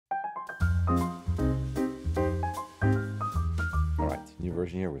New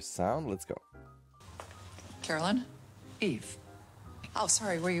version here with sound. Let's go. Carolyn? Eve. Oh,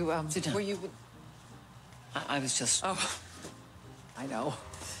 sorry, were you, were you... I was just... Oh, I know.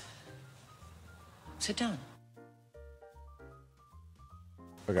 Sit down.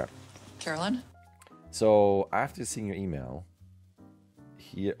 Okay. Carolyn? So after seeing your email,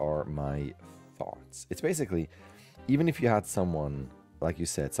 here are my thoughts. It's basically, even if you had someone, like you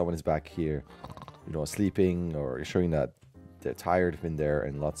said, someone is back here, you know, sleeping, or showing that they're tired, been there,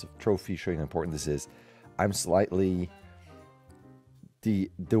 and lots of trophies showing how important this is. I'm slightly, the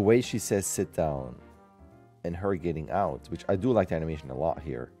way she says sit down and her getting out, which I do like the animation a lot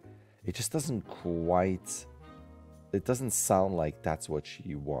here, it just doesn't quite, it doesn't sound like that's what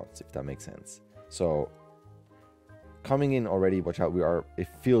she wants, if that makes sense. So coming in already, watch out, it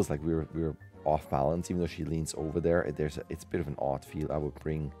feels like we're off balance, even though she leans over there. It's a bit of an odd feel. I would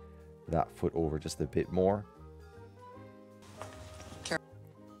bring that foot over just a bit more.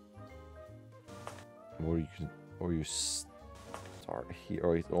 Or you start here,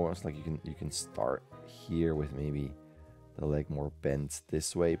 or it's almost like you can start here with maybe the leg more bent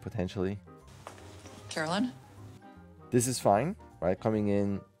this way potentially. Carolyn? This is fine, right? Coming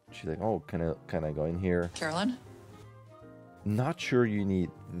in, she's like, oh, can I go in here? Carolyn? Not sure you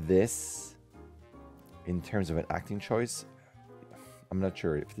need this in terms of an acting choice. I'm not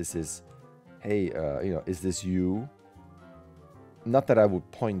sure if this is, hey, you know, is this you? Not that I would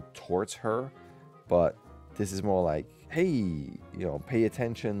point towards her, but this is more like, hey, you know, pay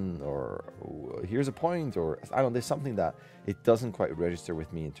attention, or here's a point, or I don't know, there's something that it doesn't quite register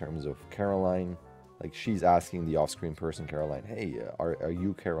with me in terms of Caroline. Like, she's asking the off-screen person, Caroline, hey, are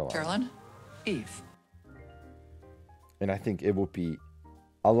you Caroline? Carolyn? Eve. And I think it would be,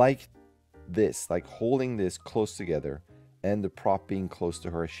 I like this, like holding this close together and the prop being close to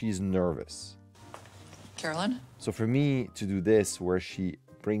her. She's nervous. Carolyn? So for me to do this, where she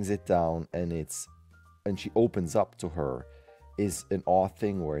brings it down and she opens up to her, is an odd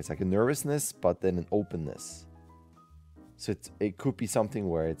thing where it's like a nervousness, but then an openness. So it could be something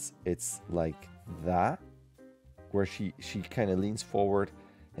where it's like that, where she kind of leans forward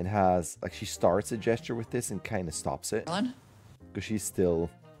and has, like, she starts a gesture with this and kind of stops it because she's still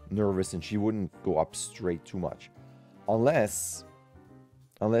nervous and she wouldn't go up straight too much, unless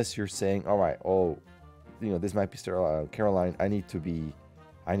you're saying, all right, oh, you know, this might be Caroline, it needs to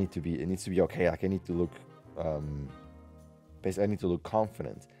be okay, like I need to look basically I need to look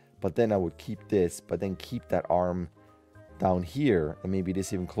confident, but then I would keep this, but then keep that arm down here, and maybe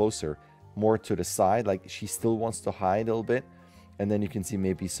this even closer, more to the side, like she still wants to hide a little bit. And then you can see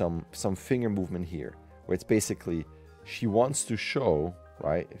maybe some finger movement here, where it's basically she wants to show,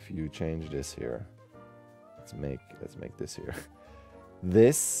 right? If you change this here, let's make this here.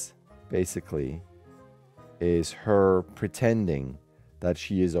 This basically is her pretending that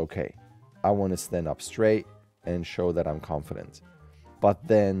she is okay. I want to stand up straight and show that I'm confident, but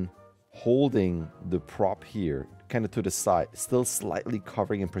then holding the prop here, kind of to the side, still slightly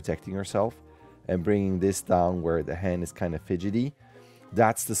covering and protecting herself, and bringing this down where the hand is kind of fidgety.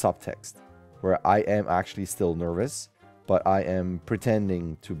 That's the subtext, where I am actually still nervous, but I am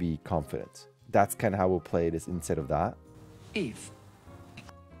pretending to be confident. That's kind of how we'll play this instead of that. Eve.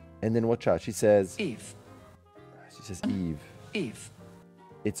 And then watch out, she says Eve. She says Eve. Eve.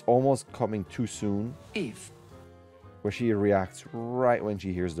 It's almost coming too soon. Eve. Where she reacts right when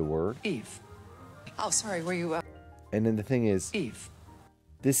she hears the word. Eve. Oh, sorry, were you... And then the thing is, Eve.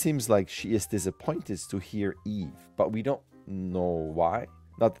 This seems like she is disappointed to hear Eve, but we don't know why.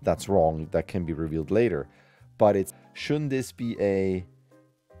 Not that that's wrong, that can be revealed later. But shouldn't this be a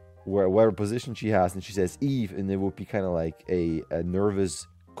where position she has and she says Eve, and it would be kind of like a nervous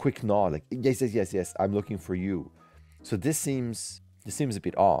quick nod, like yes, I'm looking for you. So this seems a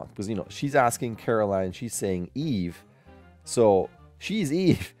bit odd, because, you know, she's asking Caroline, she's saying Eve, so she's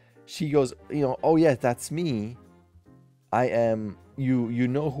Eve. She goes, you know, oh yeah, that's me. I am, you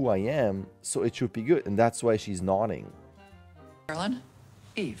know who I am, so it should be good. And that's why she's nodding. Carolyn?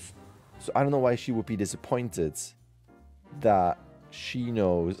 Eve. So I don't know why she would be disappointed that she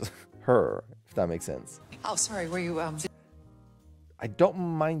knows her, if that makes sense. Oh, sorry, were you, I don't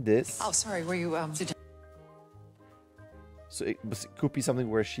mind this. Oh, sorry, were you, So it could be something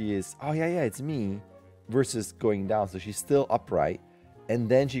where she is, oh yeah, it's me, versus going down. So she's still upright, and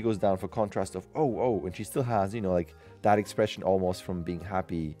then she goes down for contrast of, oh, and she still has, you know, like that expression almost from being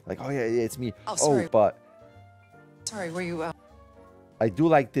happy, like, oh yeah, it's me. Oh, sorry. But sorry, were you, I do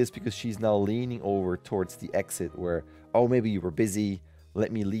like this because she's now leaning over towards the exit where, oh, maybe you were busy,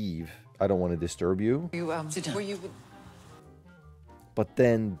 let me leave, I don't want to disturb you. Were you... But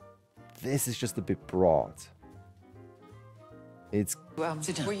then this is just a bit broad. it's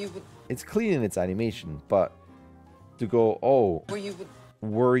Sit down. it's clean in its animation, but to go, oh,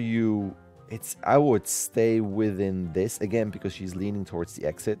 were you, it's, I would stay within this again because she's leaning towards the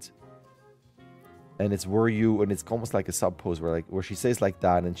exit. And it's were you, and it's almost like a sub pose where, like, where she says like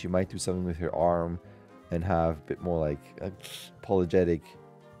that, and she might do something with her arm and have a bit more like apologetic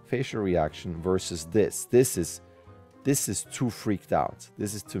facial reaction versus this. This is too freaked out.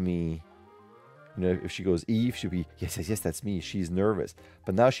 This is, to me, you know, if she goes Eve, she'll be yes, yes, yes, that's me. She's nervous,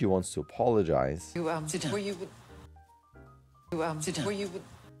 but now she wants to apologize. Sit down. Sit down.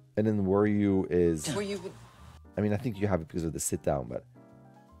 And then were you is, I mean, I think you have it because of the sit down, but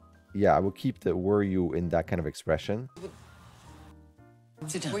yeah, I would keep the were you in that kind of expression.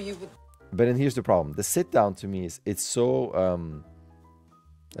 Sit down. But then here's the problem. The sit down to me is, it's so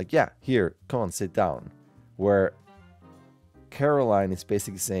like, yeah, here, come on, sit down. Where Caroline is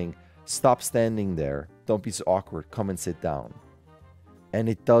basically saying, stop standing there, don't be so awkward, come and sit down. And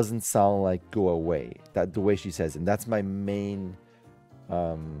it doesn't sound like go away, that the way she says it. And that's my main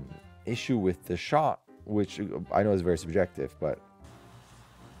issue with the shot, which I know is very subjective, but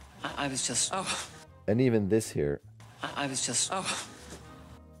I was just. and even this here, I was just.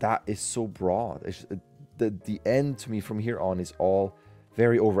 that is so broad. It's, the end to me from here on is all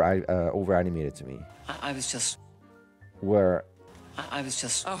very over animated to me. I was just. Where I was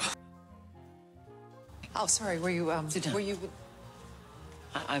just. Oh, sorry. Were you Sit down.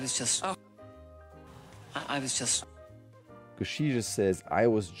 I was just. I was just. because she just says I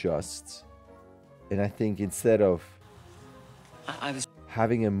was just, and I think instead of I was.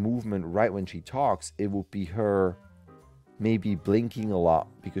 having a movement right when she talks, it would be her maybe blinking a lot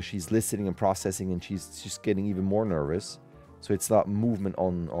because she's listening and processing, and she's just getting even more nervous. So it's not movement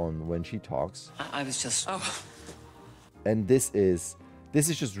on when she talks. I was just. And this is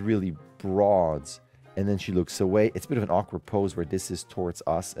just really broad. And then she looks away. It's a bit of an awkward pose where this is towards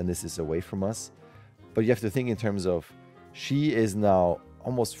us and this is away from us. But you have to think in terms of, she is now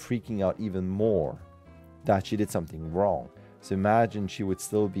almost freaking out even more that she did something wrong. So imagine she would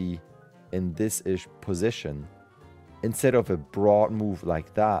still be in this-ish position. Instead of a broad move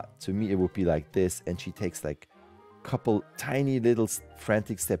like that, to me it would be like this, and she takes like a couple tiny little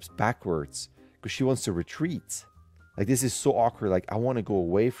frantic steps backwards because she wants to retreat. Like, this is so awkward. Like, I want to go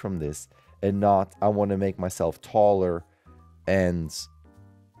away from this, and not I want to make myself taller and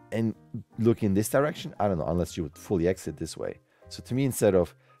look in this direction. I don't know, unless you would fully exit this way. So to me, instead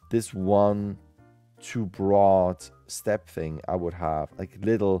of this one too broad step thing, I would have like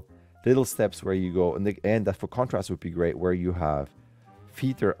little steps where you go, and that for contrast would be great, where you have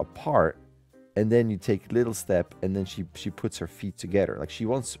feet are apart, and then you take little step, and then she puts her feet together. Like, she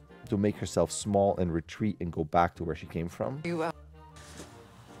wants to make herself small and retreat and go back to where she came from.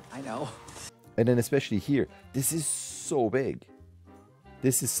 I know. And then especially here, this is so big.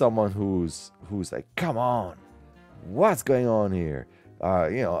 This is someone who's like, come on, what's going on here?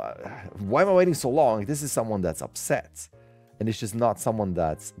 You know, why am I waiting so long? This is someone that's upset, and it's just not someone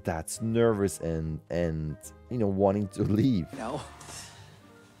that's nervous and you know, wanting to leave. No.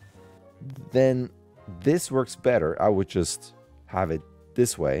 Then this works better. I would just have it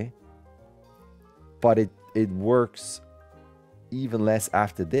this way, but it works even less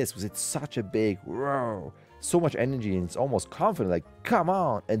after this because it's such a big whoa, so much energy, and it's almost confident, like, come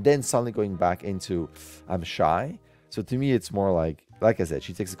on, and then suddenly going back into I'm shy. So to me, it's more like I said,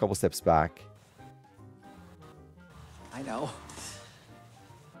 she takes a couple steps back. I know.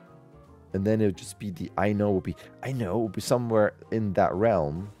 And then it would just be the I know would be somewhere in that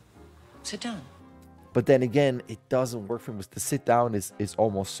realm. Sit down. But then again, it doesn't work for me. The sit down is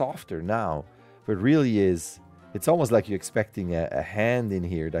almost softer now. But it really is, it's almost like you're expecting a hand in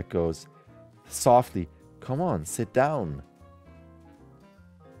here that goes softly, come on, sit down.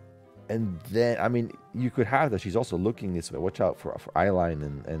 And then, I mean, you could have that she's also looking this way. Watch out for eyeline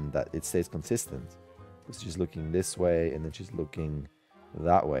and that it stays consistent. Because she's looking this way and then she's looking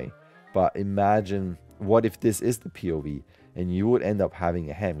that way. But imagine, what if this is the POV and you would end up having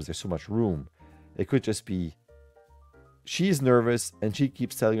a hand because there's so much room. It could just be, she's nervous and she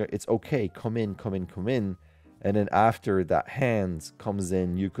keeps telling her, it's okay, come in, come in, come in. And then after that hand comes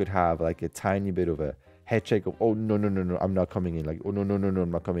in, you could have like a tiny bit of a head shake of, oh, no, I'm not coming in. Like, oh, no,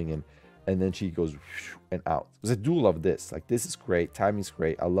 I'm not coming in. And then she goes and out. Because I do love this. Like, this is great. Timing's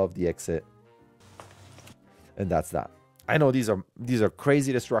great. I love the exit. And that's that. I know these are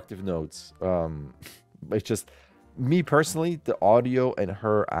crazy destructive notes. It's just, me personally, the audio and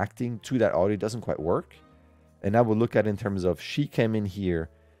her acting to that audio doesn't quite work. And I would look at it in terms of, she came in here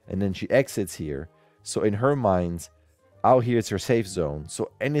and then she exits here. So in her mind, out here it's her safe zone.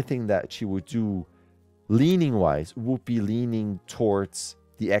 So anything that she would do leaning wise, would be leaning towards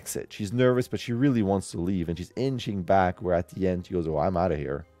the exit. She's nervous, but she really wants to leave, and she's inching back, where at the end she goes, oh, I'm out of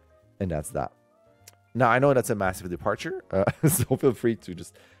here. And that's that. Now, I know that's a massive departure, so feel free to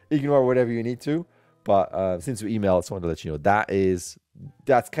just ignore whatever you need to. But since you emailed, I just wanted to let you know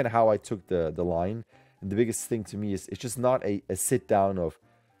that's kind of how I took the line. And the biggest thing to me is it's just not a sit down of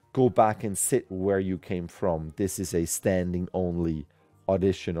go back and sit where you came from. This is a standing only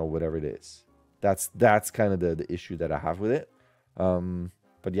audition or whatever it is. That's kind of the issue that I have with it.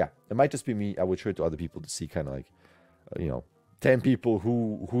 But yeah, it might just be me. I would show it to other people to see kind of like, 10 people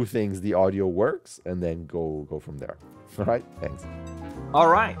who thinks the audio works, and then go from there. All right, thanks. All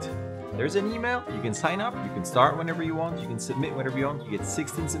right, there's an email. You can sign up. You can start whenever you want. You can submit whenever you want. You get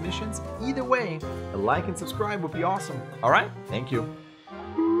 16 submissions. Either way, a like and subscribe would be awesome. All right, thank you.